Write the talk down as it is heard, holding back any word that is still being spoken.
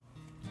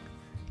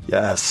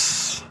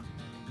Yes.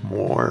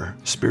 More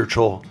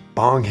spiritual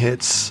bong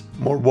hits,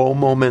 more whoa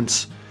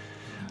moments.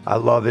 I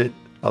love it.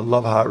 I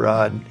love Hot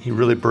Rod. He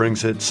really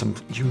brings it. Some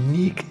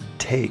unique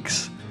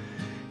takes.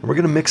 And we're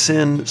going to mix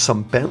in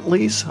some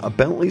Bentleys, a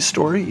Bentley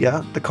story.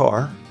 Yeah, the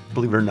car,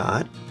 believe it or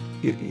not.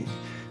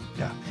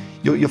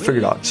 You'll figure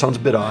it out. It sounds a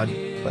bit odd,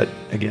 but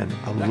again,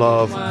 I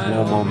love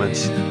whoa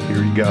moments.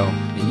 Here you go.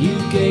 And you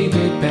gave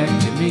it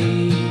back to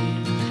me.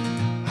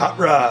 Hot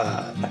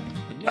Rod.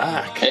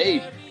 Back.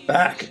 Hey.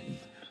 Back.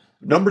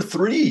 Number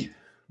 3,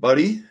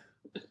 buddy.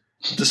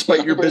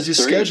 Despite your busy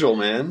schedule,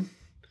 man.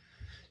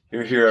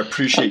 You're here. I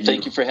appreciate you.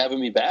 Thank you for having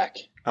me back.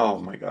 Oh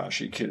my gosh,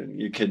 you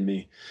kidding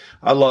me?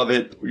 I love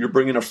it. You're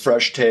bringing a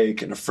fresh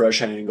take and a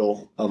fresh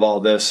angle of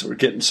all this. We're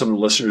getting some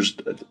listeners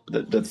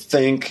that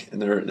think,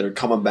 and they're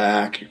coming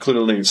back. You're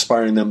clearly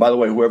inspiring them. By the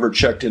way, whoever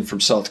checked in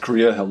from South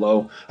Korea,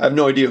 hello. I have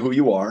no idea who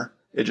you are.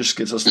 It just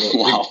gives us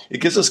wow.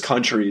 it gives us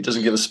country. It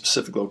doesn't give a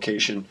specific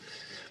location.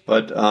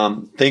 But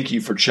thank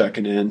you for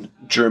checking in.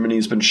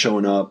 Germany's been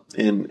showing up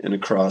in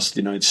across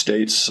the United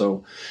States.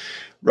 So,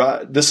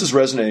 Rod, this is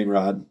resonating,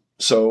 Rod.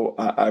 So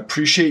I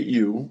appreciate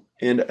you.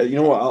 And you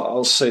know what?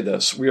 I'll say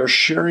this. We are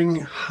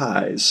sharing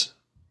highs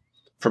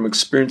from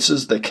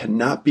experiences that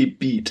cannot be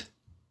beat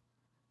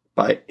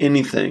by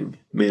anything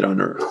made on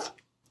earth.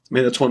 I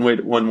mean, that's one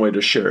way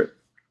to share it.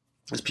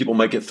 As people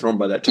might get thrown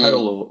by that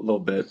title a little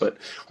bit, but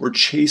we're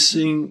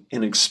chasing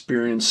and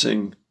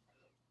experiencing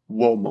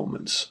whoa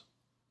moments.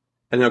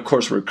 And then, of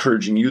course, we're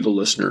encouraging you, the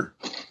listener,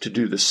 to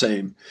do the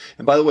same.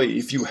 And by the way,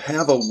 if you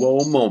have a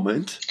whoa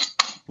moment,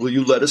 will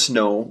you let us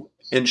know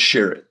and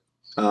share it?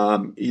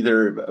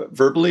 Either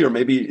verbally or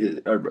maybe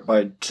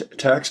by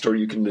text, or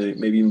you can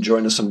maybe even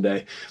join us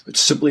someday. But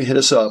simply hit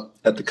us up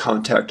at the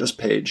Contact Us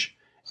page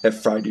at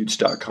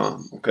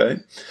frydudes.com. Okay.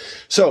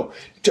 So,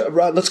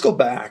 Rod, let's go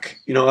back.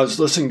 You know, I was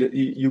listening to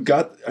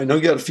I know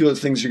you got a few of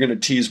the things you're going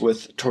to tease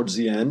with towards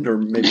the end, or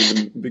maybe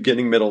the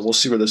beginning, middle. We'll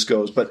see where this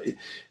goes. But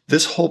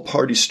this whole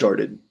party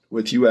started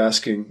with you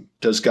asking,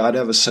 does God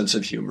have a sense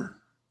of humor?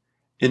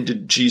 And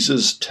did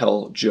Jesus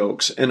tell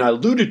jokes? And I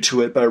alluded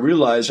to it, but I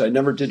realized I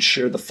never did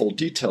share the full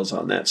details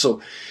on that. So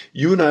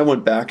you and I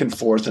went back and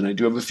forth, and I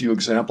do have a few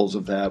examples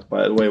of that,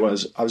 by the way, I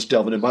was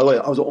delving in. By the way,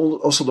 I was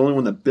also the only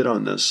one that bit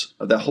on this,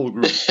 of that whole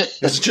group.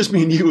 It's just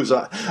me and you.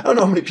 I don't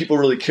know how many people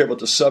really care about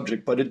the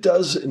subject, but it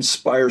does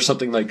inspire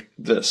something like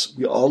this.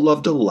 We all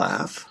love to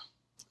laugh,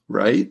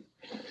 right?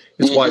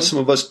 It's why some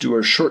of us do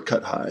our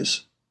shortcut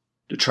highs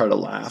to try to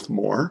laugh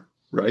more,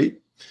 right?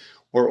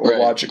 Or right.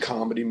 Watch a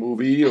comedy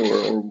movie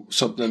or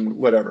something,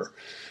 whatever.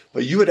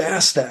 But you had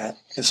asked that,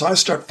 and so I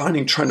start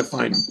trying to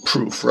find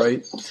proof,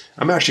 right?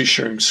 I'm actually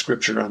sharing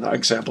scripture on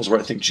examples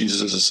where I think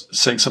Jesus is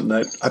saying something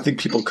that I think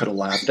people could have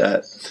laughed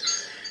at.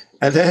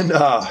 And then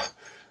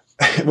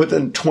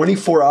within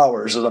 24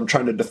 hours, as I'm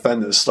trying to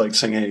defend this, like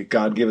saying, hey,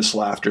 God gave us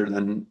laughter,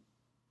 then,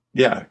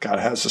 yeah, God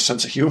has a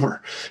sense of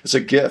humor. It's a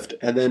gift.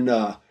 And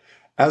then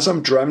as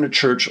I'm driving to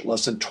church,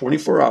 less than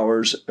 24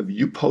 hours of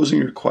you posing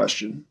your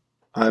question,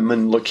 I'm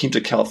in La Quinta,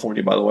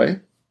 California, by the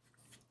way.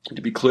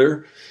 To be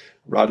clear,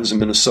 Rod is in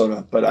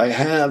Minnesota. But I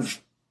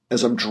have,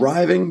 as I'm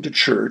driving to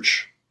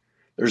church,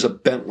 there's a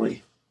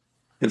Bentley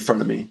in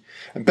front of me.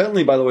 And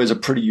Bentley, by the way, is a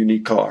pretty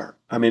unique car.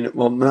 I mean,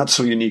 well, not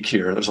so unique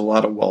here. There's a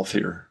lot of wealth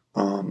here.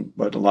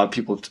 But a lot of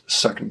people,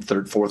 second,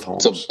 third, fourth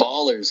homes. It's a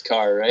baller's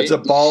car, right? It's a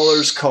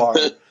baller's car.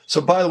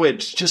 So, by the way,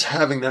 just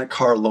having that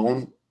car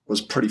alone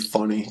was pretty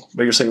funny.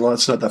 But you're saying, well,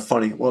 it's not that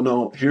funny. Well,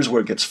 no, here's where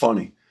it gets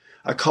funny.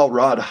 I call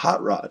Rod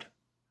Hot Rod.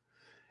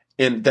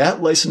 And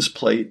that license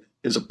plate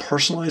is a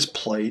personalized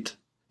plate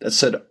that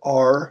said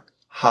R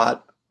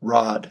Hot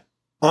Rod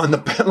on the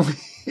Bentley.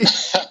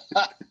 So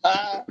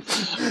I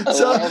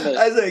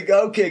was like,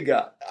 okay,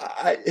 God,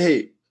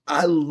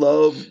 I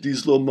love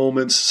these little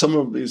moments. Some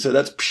of them say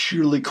that's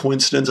purely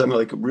coincidence. I'm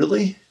like,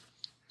 really?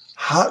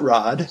 Hot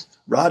Rod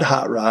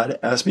Hot Rod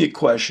asked me a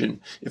question.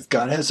 If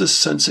God has a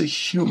sense of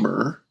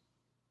humor,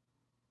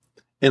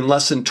 in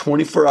less than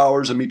 24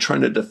 hours of me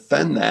trying to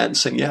defend that and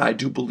saying, yeah, I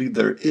do believe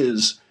there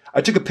is. I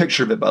took a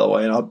picture of it, by the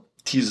way, and I'll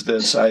tease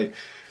this. I'll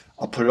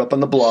put it up on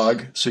the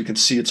blog so you can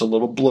see it's a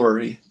little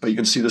blurry, but you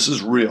can see this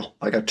is real.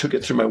 Like I took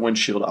it through my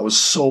windshield. I was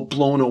so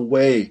blown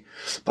away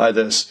by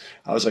this.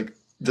 I was like,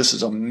 this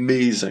is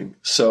amazing.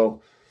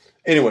 So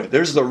anyway,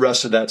 there's the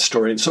rest of that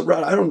story. And so,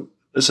 Rod,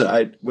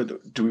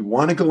 do we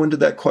want to go into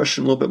that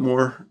question a little bit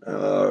more?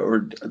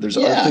 Or there's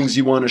other things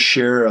you want to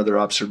share, other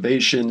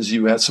observations?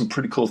 You had some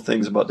pretty cool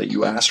things about that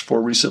you asked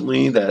for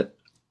recently that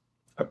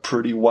are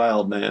pretty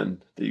wild,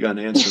 man, that you got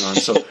an answer on.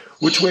 So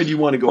which way do you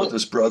want to go with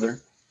this,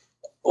 brother?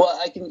 Well,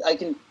 I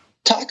can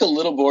talk a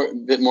little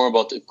bit more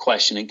about the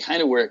question and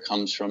kind of where it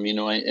comes from, you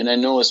know, and I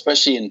know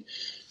especially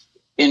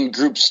in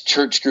groups,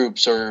 church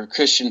groups or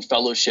Christian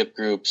fellowship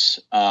groups,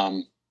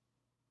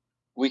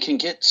 we can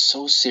get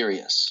so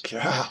serious.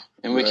 Yeah.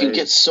 And we can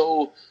get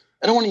so,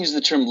 I don't want to use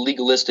the term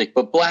legalistic,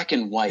 but black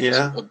and white.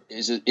 Yeah.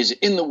 Is it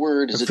in the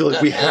word? I feel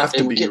like we have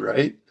to be,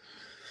 right?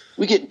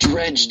 We get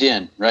dredged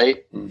in,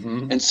 right?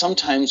 Mm-hmm. And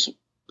sometimes,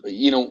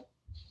 you know,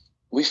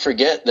 we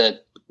forget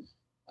that,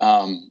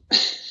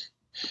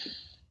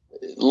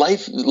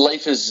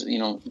 life is,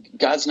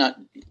 God's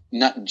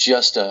not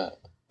just a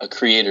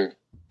creator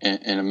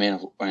and a man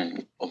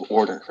of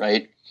order,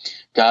 right?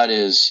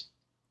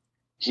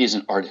 He's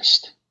an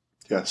artist.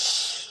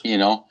 Yes.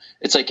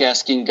 It's like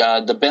asking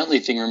God. The Bentley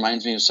thing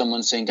reminds me of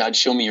someone saying, God,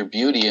 show me your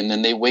beauty. And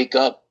then they wake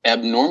up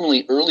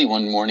abnormally early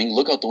one morning,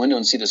 look out the window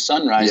and see the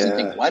sunrise and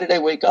think, why did I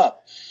wake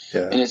up?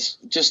 Yeah. And it's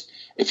just,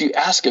 if you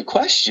ask a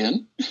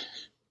question,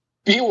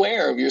 be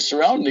aware of your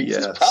surroundings.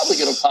 Yes. It's probably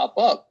going to pop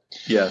up.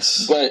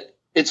 Yes. But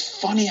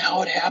it's funny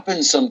how it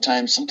happens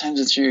sometimes.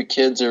 Sometimes it's through your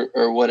kids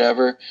or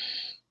whatever.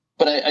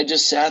 But I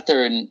just sat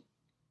there and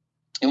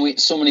we,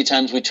 so many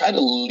times we try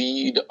to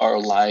lead our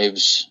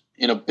lives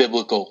in a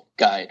biblical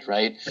guide,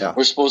 right? Yeah.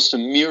 We're supposed to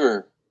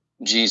mirror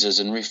Jesus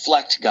and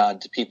reflect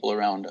God to people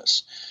around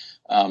us.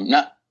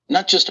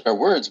 Not just our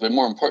words, but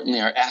more importantly,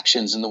 our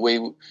actions and the way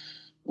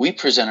we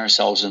present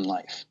ourselves in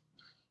life.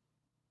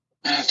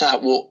 And I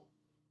thought, well,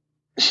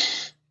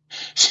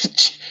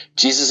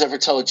 Jesus ever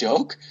tell a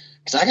joke?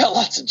 Because I got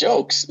lots of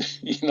jokes,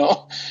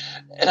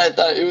 And I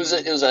thought it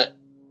was a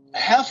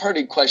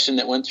half-hearted question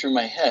that went through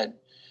my head.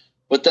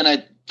 But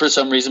then for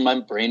some reason, my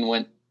brain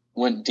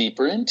went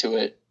deeper into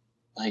it.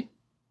 Like,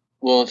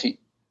 well,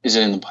 is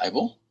it in the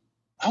Bible?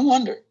 I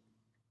wonder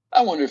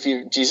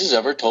if Jesus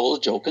ever told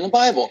a joke in the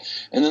Bible.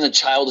 And then the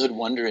childhood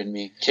wonder in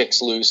me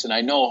kicks loose. And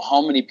I know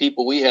how many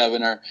people we have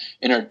in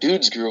our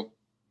dudes group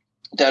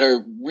that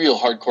are real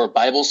hardcore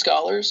Bible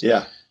scholars.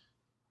 Yeah.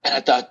 And I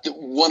thought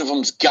one of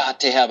them's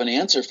got to have an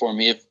answer for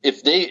me. If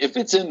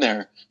it's in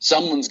there,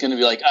 someone's going to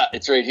be like,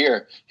 it's right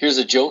here. Here's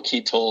a joke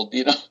he told,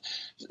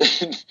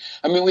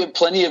 I mean, we have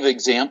plenty of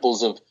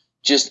examples of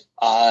just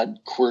odd,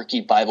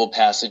 quirky Bible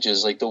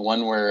passages, like the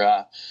one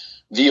where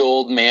the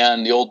old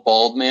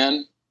bald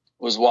man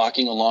was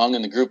walking along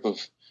and the group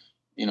of,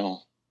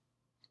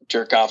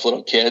 jerk off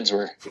little kids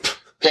were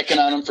picking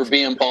on him for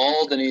being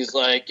bald. And he's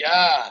like,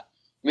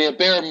 may a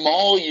bear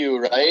maul you,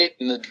 right?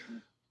 And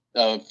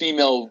the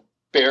female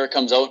bear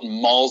comes out and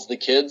mauls the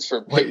kids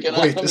for picking on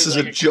him. Wait, this is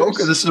a joke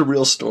or this is a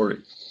real story?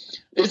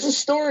 It's a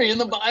story in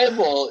the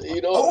Bible,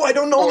 Oh, I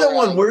don't know that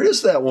one. Where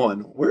is that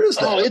one? Where is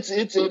that? Oh, it's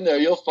in there.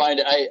 You'll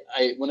find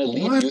it. When I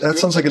leave, that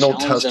sounds like an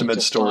Old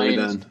Testament story.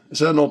 Then is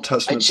that an Old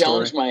Testament story?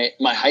 I challenge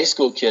my high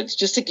school kids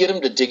just to get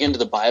them to dig into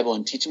the Bible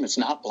and teach them it's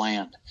not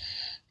bland.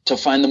 To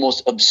find the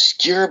most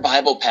obscure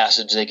Bible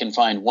passage they can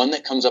find. One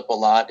that comes up a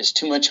lot is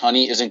too much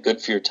honey isn't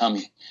good for your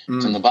tummy.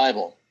 It's in the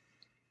Bible.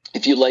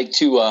 If you like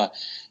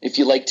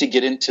to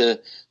get into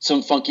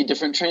some funky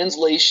different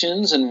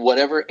translations and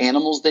whatever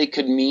animals they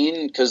could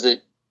mean, because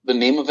the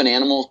name of an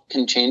animal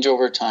can change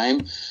over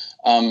time.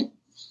 You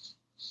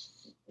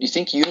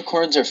think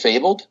unicorns are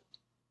fabled?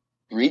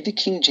 Read the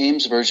King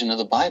James Version of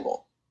the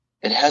Bible.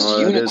 It has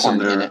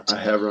unicorn in it. I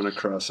have run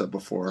across that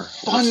before.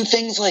 Fun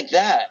things like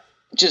that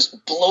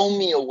just blow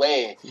me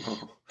away.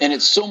 And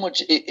it's so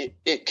much,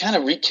 it kind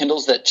of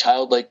rekindles that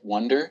childlike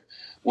wonder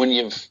when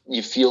you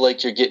feel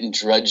like you're getting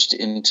drudged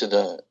into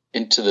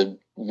the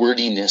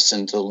wordiness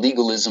and the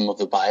legalism of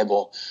the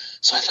Bible.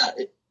 So I thought,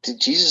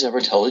 did Jesus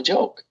ever tell a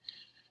joke?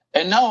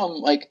 And now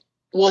I'm like,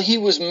 well, he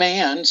was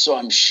man, so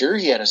I'm sure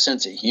he had a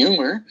sense of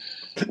humor.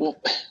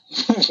 Well,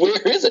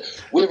 where is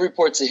it? We have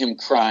reports of him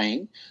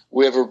crying.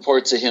 We have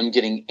reports of him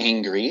getting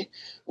angry.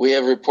 We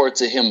have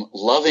reports of him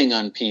loving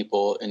on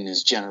people and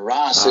his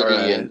generosity.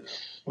 Right.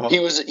 And he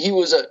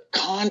was a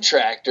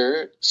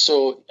contractor,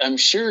 so I'm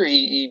sure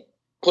he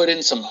put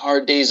in some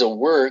hard days of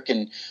work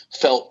and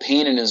felt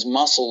pain in his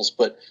muscles,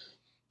 but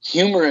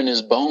humor in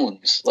his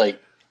bones.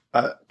 Like,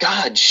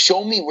 God,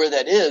 show me where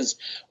that is.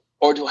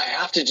 Or do I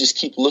have to just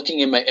keep looking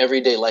in my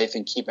everyday life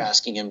and keep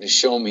asking him to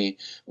show me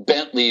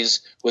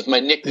Bentleys with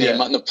my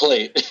nickname on the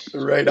plate?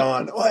 Right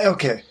on.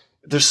 Okay.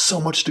 There's so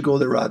much to go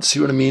there, Rod. See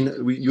what I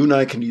mean? You and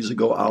I can easily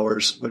go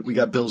hours, but we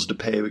got bills to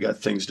pay. We got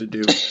things to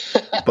do.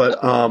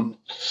 But,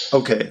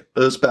 okay,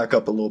 let's back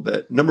up a little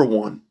bit. Number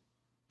one,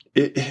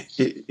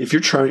 if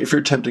you're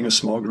attempting a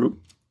small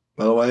group,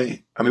 by the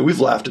way, I mean, we've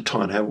laughed a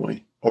ton, haven't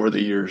we, over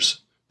the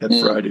years at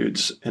Fry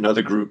Dudes and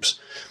other groups,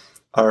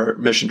 our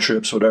mission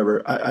trips,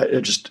 whatever.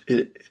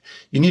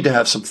 You need to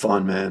have some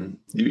fun, man.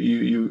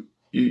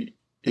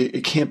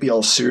 It can't be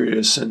all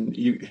serious. And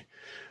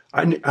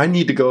I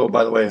need to go,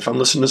 by the way, if I'm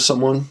listening to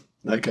someone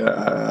like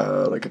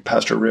a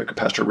Pastor Rick, a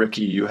Pastor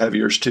Ricky, you have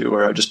yours too,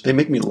 or they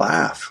make me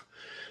laugh.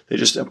 They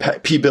just,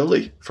 P.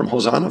 Billy from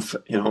Hosanna,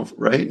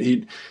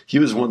 right? He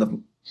was one of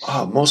the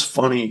most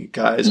funny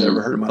guys I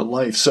ever heard in my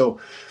life.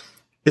 So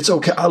it's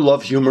okay. I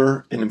love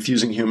humor and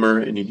infusing humor,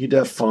 and you need to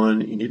have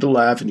fun. You need to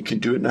laugh, and you can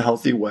do it in a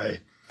healthy way.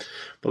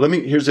 But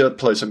here's the other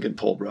place I'm getting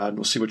pulled, Rod, and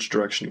we'll see which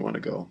direction you want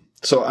to go.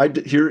 So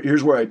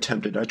here's where I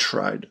attempted. I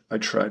tried.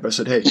 But I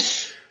said, hey,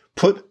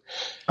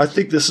 I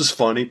think this is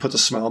funny. Puts a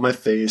smile on my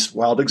face.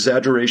 Wild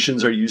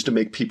exaggerations are used to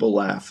make people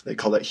laugh. They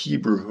call that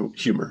Hebrew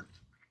humor.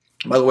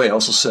 By the way, I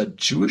also said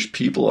Jewish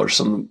people are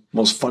some of the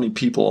most funny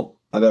people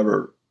I've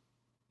ever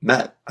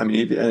met. I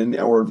mean,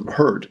 or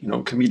heard,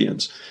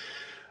 comedians.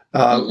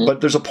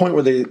 But there's a point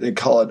where they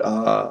call it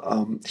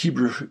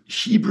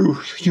Hebrew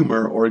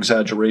humor or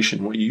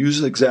exaggeration, where you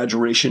use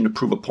exaggeration to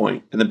prove a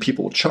point, and then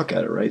people will chuck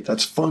at it, right?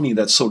 That's funny.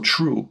 That's so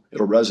true.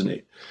 It'll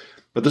resonate.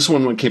 But this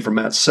one came from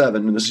Matt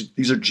 7, and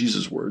these are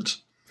Jesus'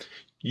 words.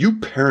 You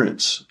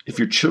parents, if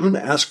your children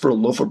ask for a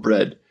loaf of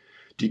bread,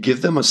 do you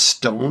give them a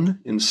stone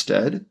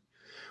instead?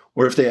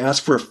 Or if they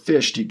ask for a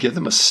fish, do you give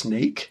them a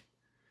snake?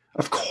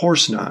 Of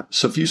course not.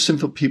 So if you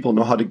simple people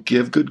know how to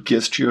give good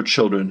gifts to your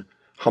children,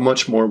 how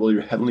much more will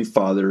your heavenly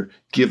Father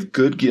give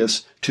good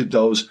gifts to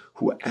those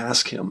who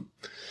ask him?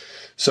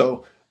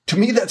 So to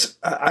me,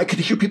 I could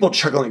hear people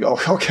chuckling, oh,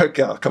 okay,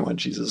 come on,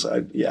 Jesus.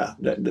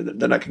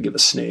 Then I can give a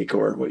snake,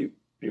 or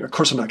of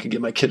course I'm not going to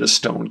give my kid a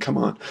stone. Come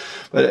on.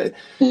 But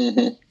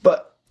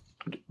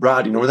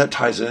Rod, you know where that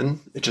ties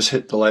in? It just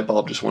hit, the light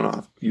bulb just went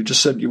off. You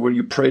just said where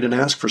you prayed and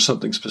asked for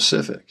something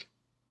specific,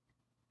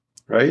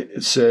 right?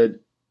 It said,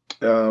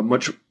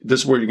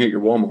 this is where you get your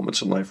woe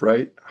moments in life,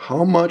 right?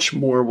 How much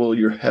more will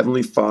your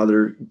heavenly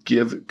Father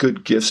give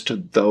good gifts to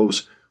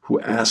those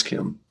who ask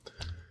him?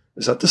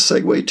 Is that the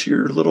segue to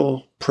your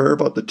little prayer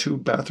about the 2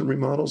 bathroom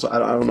remodels? I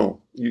don't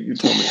know. You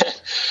told me.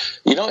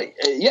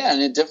 Yeah,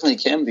 and it definitely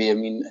can be. I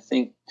mean,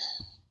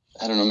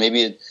 I don't know,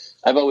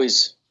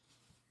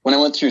 when I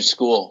went through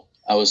school,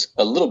 I was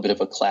a little bit of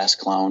a class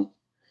clown.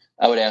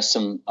 I would ask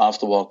some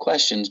off-the-wall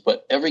questions,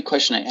 but every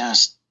question I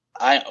asked,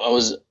 I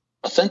was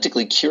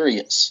authentically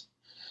curious.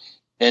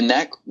 And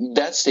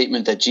that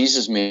statement that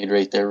Jesus made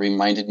right there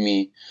reminded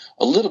me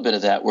a little bit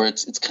of that, where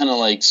it's kind of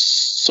like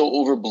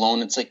so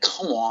overblown. It's like,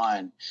 come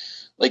on.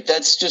 Like,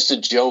 that's just a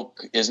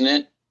joke, isn't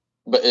it?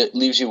 But it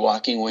leaves you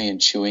walking away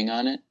and chewing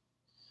on it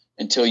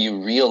until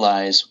you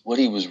realize what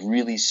he was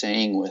really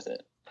saying with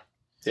it.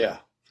 Yeah.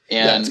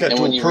 And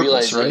when you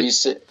realize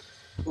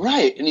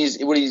right?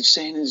 And what he's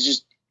saying is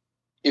just,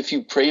 if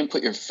you pray and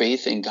put your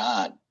faith in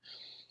God,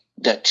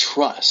 that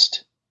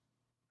trust,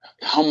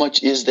 how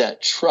much is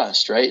that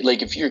trust, right?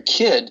 Like, if you're a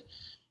kid,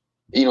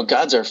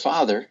 God's our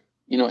Father,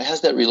 it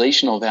has that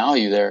relational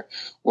value there,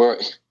 where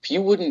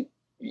you would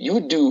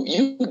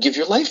give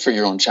your life for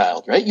your own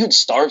child, right? You'd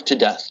starve to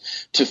death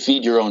to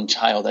feed your own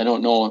child. I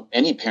don't know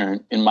any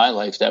parent in my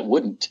life that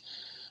wouldn't.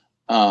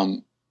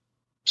 So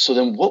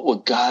then what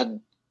would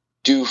God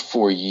do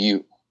for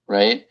you,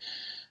 right?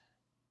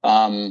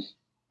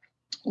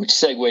 Which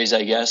segues,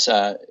 I guess,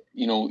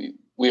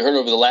 we heard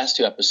over the last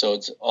 2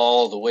 episodes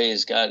all the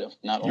ways God,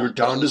 you're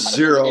down to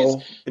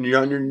 0 and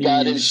you're on your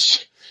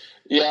knees.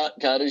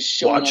 God is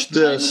showing up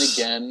time and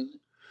again.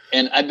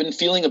 And I've been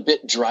feeling a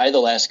bit dry the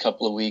last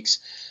couple of weeks.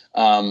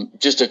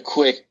 Just a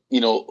quick,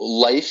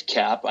 life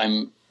cap.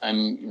 I'm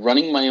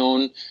running my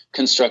own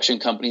construction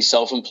company,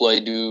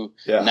 self-employed, do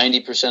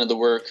 90% of the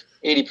work,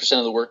 80%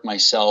 of the work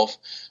myself.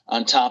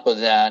 On top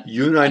of that,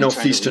 you and I know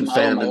feast and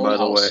famine, by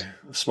the way,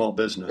 a small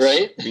business,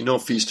 right? We know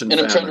feast and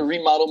famine. And I'm trying to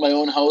remodel my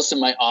own house in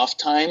my off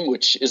time,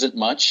 which isn't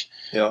much.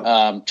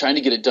 Yeah. Trying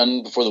to get it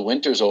done before the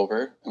winter's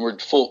over, and we're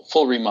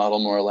full remodel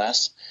more or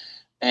less.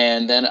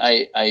 And then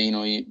I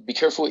you be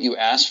careful what you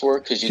ask for,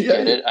 because you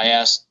get it. I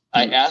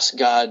asked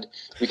God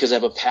because I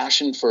have a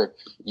passion for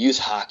youth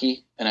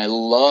hockey, and I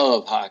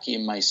love hockey.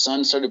 And my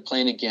son started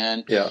playing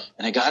again, and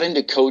I got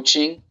into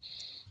coaching,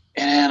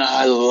 and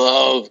I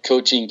love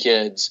coaching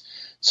kids.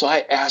 So I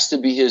asked to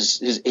be his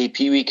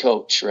APW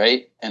coach,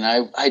 right? And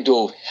I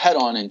dove head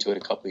on into it a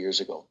couple of years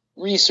ago,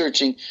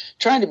 researching,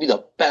 trying to be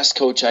the best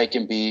coach I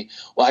can be.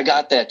 Well, I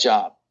got that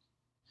job,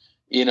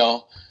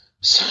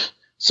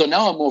 So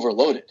now I'm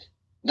overloaded.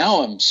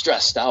 Now I'm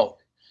stressed out.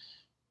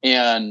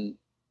 And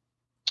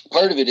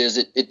part of it is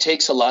it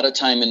takes a lot of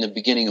time in the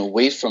beginning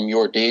away from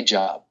your day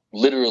job.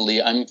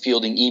 Literally, I'm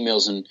fielding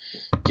emails and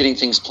getting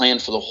things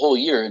planned for the whole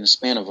year in a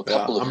span of a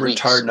couple of weeks. I'm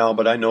retired now,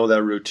 but I know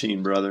that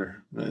routine,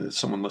 brother.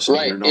 Someone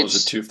listening here knows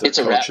it too if they're coaches.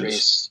 It's a rat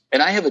race.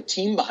 And I have a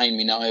team behind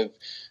me now. I have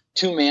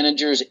 2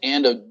 managers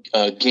and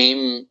a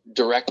game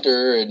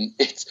director, and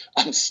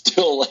I'm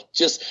still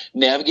just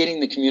navigating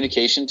the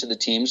communication to the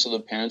team so the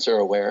parents are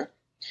aware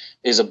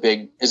is a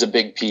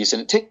big piece,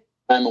 and it takes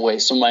time away.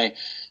 So my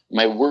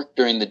work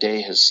during the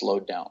day has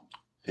slowed down.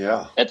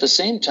 Yeah. At the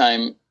same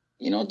time,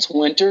 it's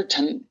winter.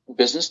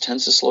 Business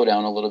tends to slow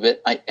down a little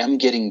bit. I am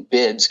getting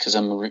bids because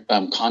I'm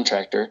a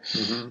contractor,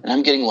 and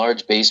I'm getting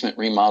large basement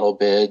remodel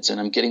bids, and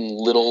I'm getting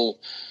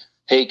little,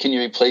 hey, can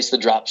you replace the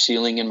drop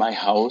ceiling in my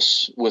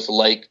house with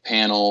like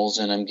panels?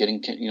 And I'm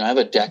getting, I have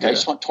a deck. I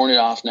just want torn it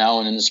off now,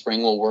 and in the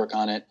spring we'll work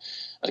on it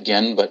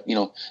again. But,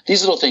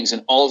 these little things,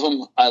 and all of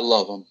them, I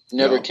love them.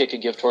 Never kick a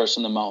gift horse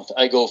in the mouth.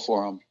 I go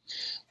for them.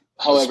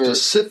 However,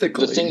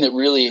 specifically, the thing that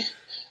really,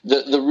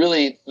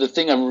 the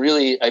thing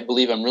I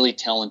believe I'm really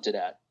talented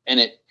at,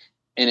 and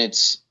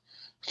it's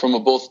from a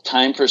both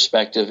time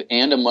perspective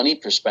and a money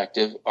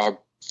perspective, are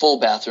full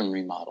bathroom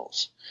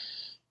remodels.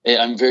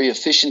 I'm very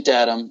efficient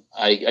at them.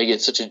 I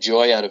get such a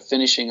joy out of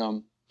finishing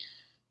them.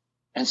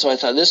 And so I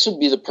thought this would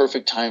be the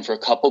perfect time for a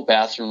couple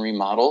bathroom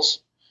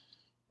remodels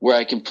where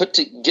I can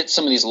get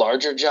some of these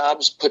larger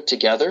jobs put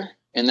together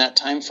in that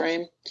time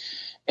frame,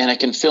 and I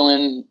can fill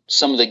in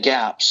some of the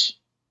gaps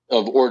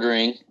of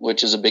ordering,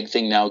 which is a big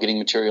thing now, getting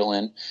material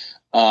in,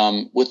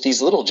 with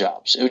these little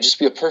jobs. It would just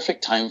be a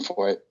perfect time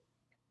for it.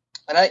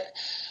 And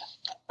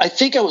I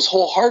think I was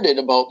wholehearted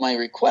about my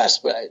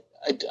request, but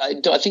I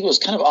think it was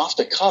kind of off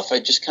the cuff. I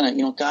just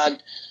kind of,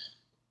 God,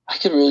 I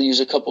could really use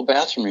a couple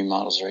bathroom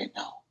remodels right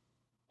now.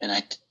 And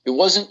it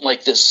wasn't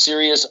like this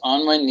serious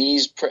on my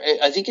knees.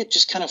 I think it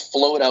just kind of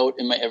flowed out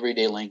in my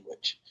everyday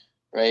language,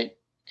 right?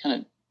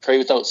 Kind of pray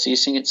without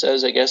ceasing, it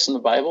says, I guess, in the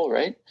Bible,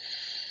 right?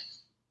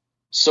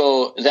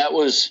 So that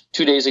was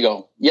 2 days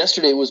ago.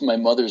 Yesterday was my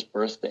mother's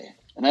birthday,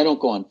 and I don't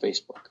go on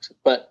Facebook,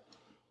 but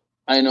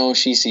I know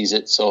she sees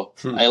it. So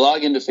I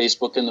log into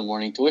Facebook in the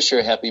morning to wish her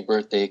a happy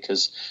birthday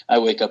because I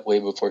wake up way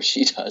before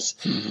she does.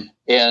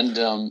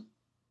 And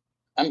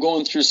I'm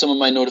going through some of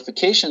my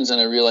notifications,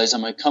 and I realize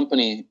on my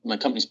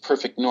company's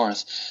Perfect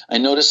North, I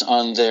notice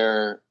on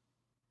their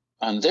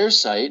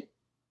site,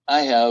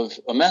 I have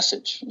a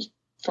message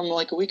from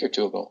like a week or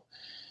two ago.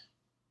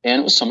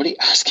 And it was somebody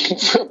asking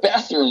for a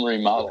bathroom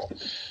remodel.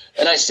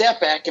 And I sat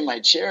back in my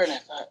chair and I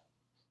thought,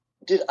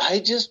 did I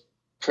just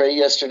pray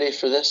yesterday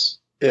for this?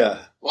 Yeah.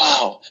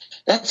 Wow.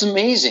 That's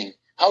amazing.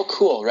 How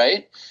cool,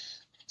 right?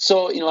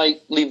 So, I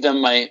leave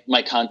them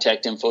my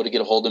contact info to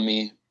get a hold of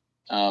me.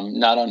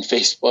 Not on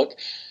Facebook,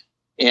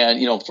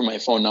 and for my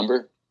phone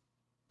number,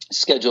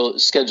 schedule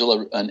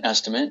an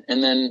estimate,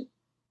 and then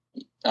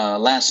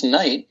last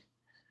night,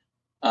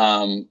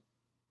 I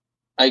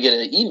get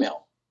an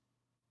email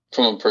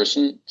from a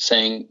person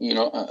saying,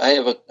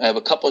 I have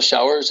a couple of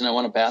showers and I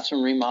want a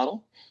bathroom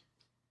remodel,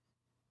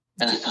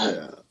 and I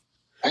thought,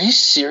 are you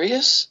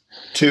serious?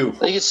 2.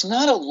 Like, it's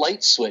not a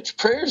light switch.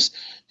 Prayers,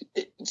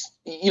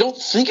 you don't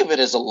think of it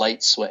as a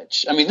light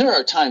switch. I mean, there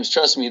are times,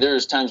 trust me,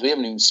 there's times we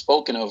haven't even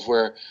spoken of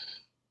where,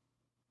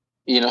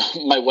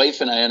 my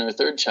wife and I and our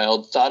third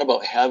child thought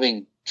about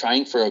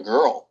trying for a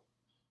girl.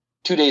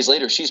 2 days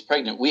later, she's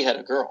pregnant. We had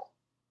a girl.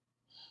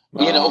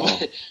 Wow.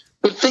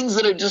 But things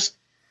that are just,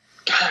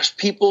 gosh,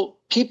 people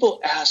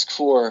ask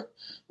for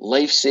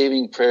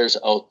life-saving prayers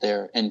out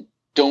there and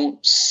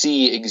don't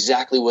see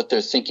exactly what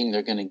they're thinking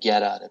they're going to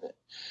get out of it.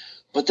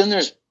 But then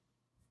there's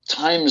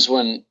times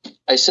when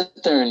I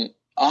sit there and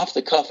off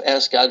the cuff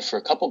ask God for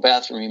a couple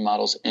bathroom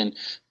remodels, and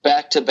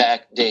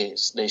back-to-back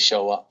days they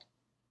show up.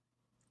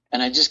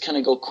 And I just kind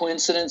of go,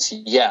 coincidence?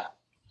 Yeah.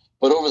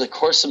 But over the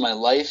course of my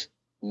life,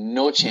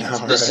 no chance.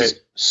 This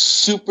is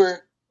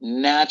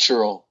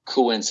supernatural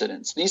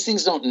coincidence. These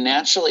things don't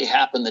naturally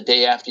happen the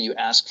day after you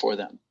ask for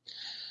them.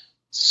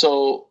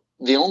 So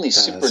the only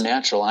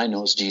supernatural I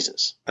know is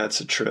Jesus.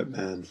 That's a trip,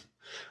 man.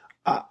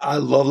 I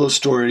love those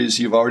stories.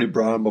 You've already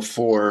brought them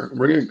before.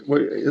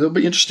 It'll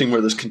be interesting where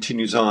this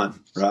continues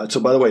on, right? So,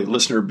 by the way,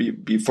 listener,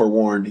 be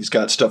forewarned. He's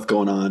got stuff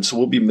going on, so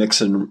we'll be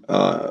mixing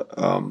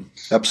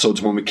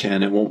episodes when we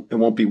can. It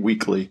won't be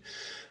weekly,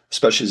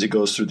 especially as he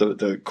goes through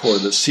the core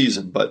of the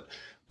season. But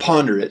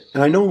ponder it.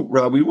 And I know,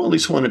 Rob, we will at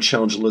least want to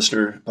challenge the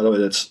listener, by the way,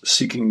 that's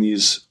seeking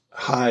these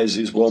highs,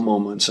 these well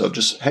moments of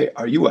just, hey,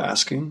 are you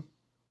asking?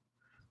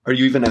 Are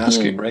you even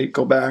asking, right?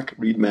 Go back,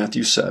 read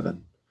Matthew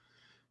 7,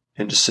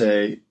 and just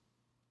say,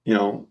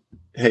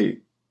 hey,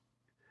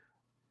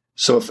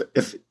 so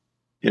if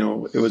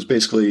it was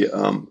basically,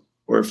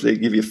 or if they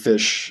give you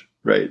fish,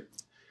 right,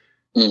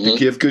 to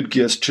give good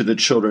gifts to the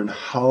children,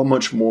 how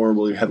much more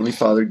will your Heavenly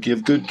Father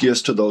give good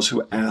gifts to those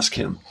who ask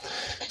Him?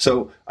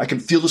 So I can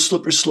feel the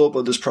slippery slope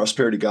of this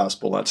prosperity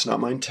gospel. That's not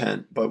my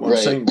intent. But when I'm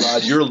saying,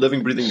 Rod, you're a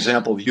living, breathing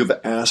example. You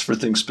have asked for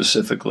things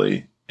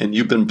specifically, and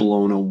you've been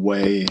blown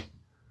away,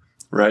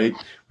 right?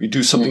 We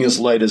do something as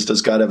light as,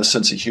 does God have a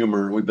sense of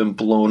humor? We've been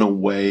blown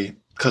away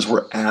because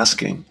we're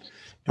asking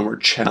and we're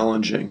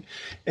challenging.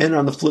 And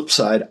on the flip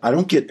side, I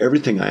don't get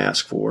everything I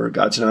ask for.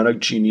 God's not a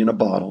genie in a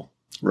bottle,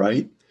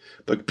 right?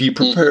 But be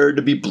prepared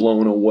to be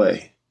blown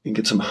away and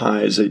get some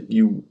highs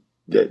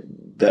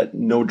that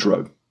no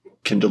drug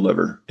can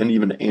deliver and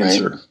even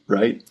answer,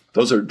 right?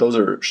 Those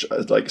are,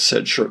 like I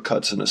said,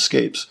 shortcuts and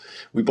escapes.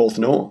 We both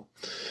know them.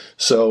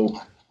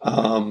 So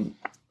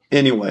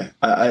anyway,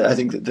 I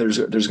think that there's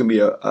going to be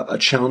a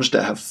challenge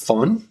to have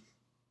fun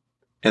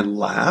and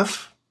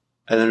laugh.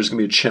 And then there's going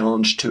to be a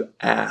challenge to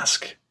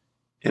ask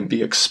and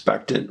be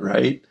expectant,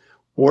 right?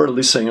 Or at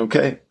least saying,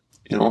 okay,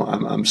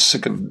 I'm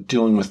sick of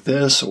dealing with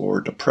this,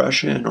 or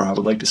depression, or I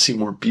would like to see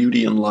more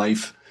beauty in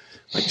life.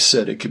 Like you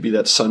said, it could be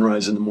that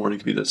sunrise in the morning,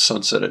 it could be that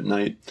sunset at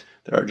night.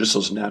 There are just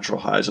those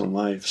natural highs in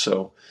life.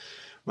 So,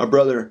 my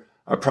brother,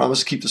 I promise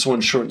to keep this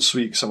one short and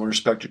sweet because I want to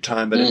respect your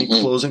time. But any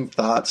closing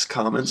thoughts,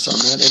 comments on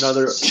that, and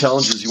other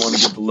challenges you want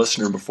to give the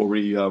listener before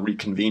we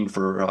reconvene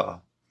for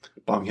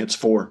Bong Hits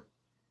 4?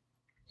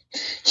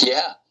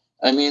 Yeah.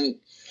 I mean,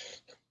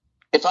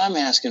 if I'm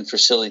asking for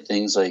silly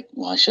things like,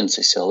 well, I shouldn't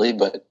say silly,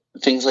 but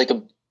things like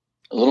a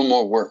little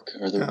more work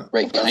or the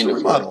right kind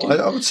of work.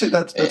 I would say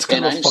that's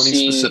kind of a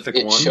funny,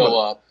 specific one. Show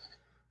up,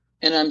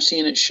 and I'm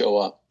seeing it show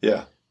up.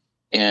 Yeah.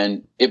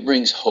 And it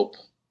brings hope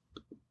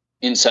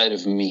inside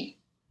of me.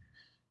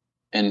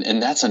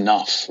 And that's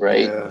enough,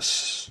 right?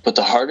 Yes. But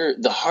the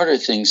harder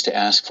things to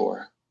ask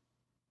for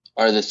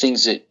are the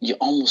things that you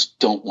almost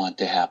don't want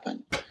to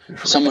happen. Right.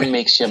 Someone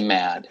makes you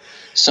mad.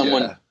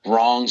 Someone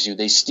wrongs you.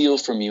 They steal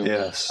from you.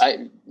 Yes.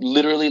 I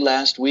literally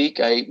last week,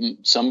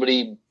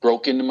 somebody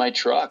broke into my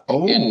truck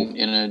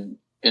in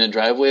a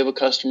driveway of a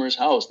customer's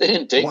house. They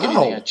didn't take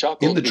anything. I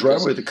chuckled. In the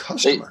driveway of the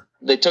customer.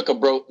 They took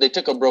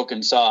a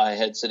broken saw I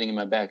had sitting in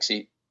my back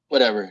seat.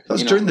 Whatever. That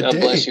was during the God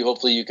day. Bless you.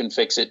 Hopefully you can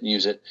fix it and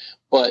use it.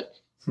 But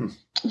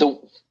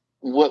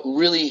what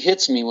really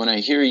hits me when I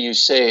hear you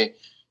say,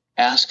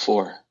 ask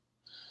for,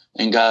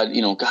 and God,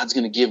 God's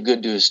going to give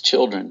good to his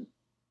children.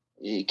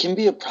 It can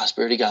be a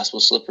prosperity gospel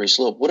slippery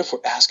slope. What if we're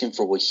asking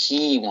for what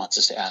he wants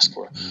us to ask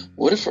for?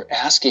 What if we're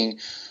asking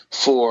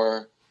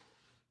for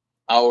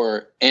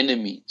our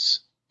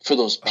enemies, for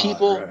those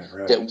people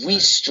that we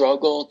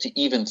struggle to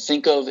even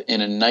think of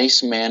in a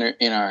nice manner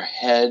in our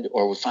head,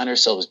 or we find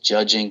ourselves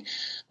judging?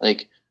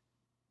 Like,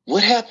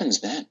 what happens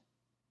then?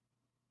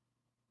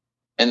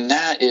 And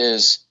that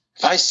is,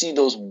 if I see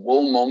those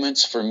woe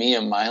moments for me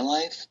in my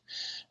life,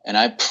 and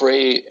I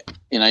pray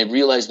and I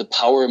realize the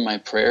power of my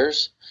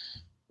prayers,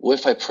 what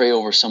if I pray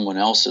over someone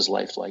else's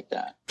life like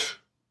that?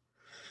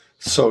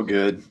 So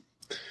good.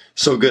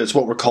 So good. It's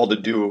what we're called to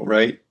do,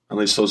 right? At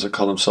least those that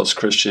call themselves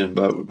Christian,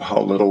 but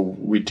how little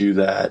we do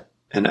that,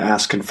 and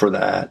asking for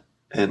that,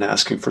 and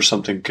asking for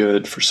something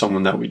good for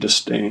someone that we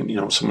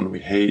disdain, someone we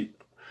hate.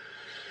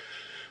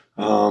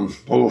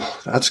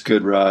 That's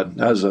good, Rod.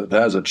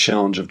 That is a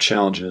challenge of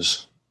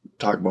challenges.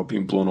 Talk about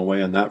being blown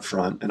away on that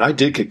front. And I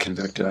did get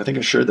convicted. I think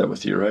I shared that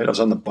with you, right? I was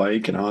on the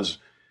bike and I was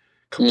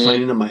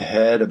complaining in my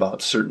head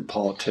about certain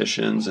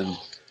politicians, and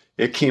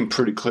it came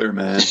pretty clear,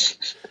 man.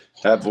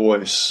 That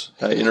voice,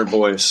 that inner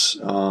voice,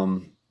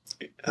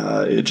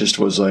 it just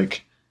was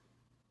like,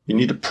 you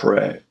need to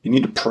pray. You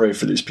need to pray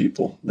for these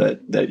people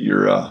that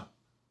you're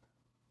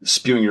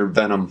spewing your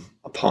venom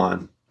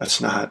upon.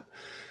 That's not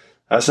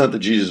the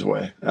Jesus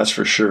way. That's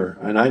for sure.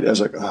 And I was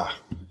like,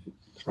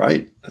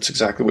 right. That's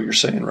exactly what you're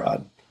saying,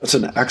 Rod. That's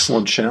an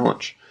excellent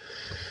challenge.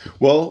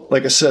 Well,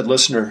 like I said,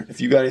 listener, if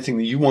you got anything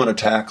that you want to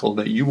tackle,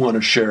 that you want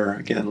to share,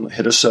 again,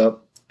 hit us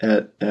up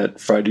at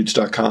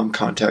frydudes.com,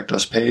 contact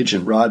us page.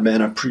 And Rod,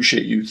 man, I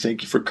appreciate you.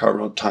 Thank you for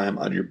carving out time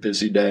out of your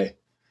busy day.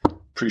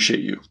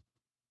 Appreciate you.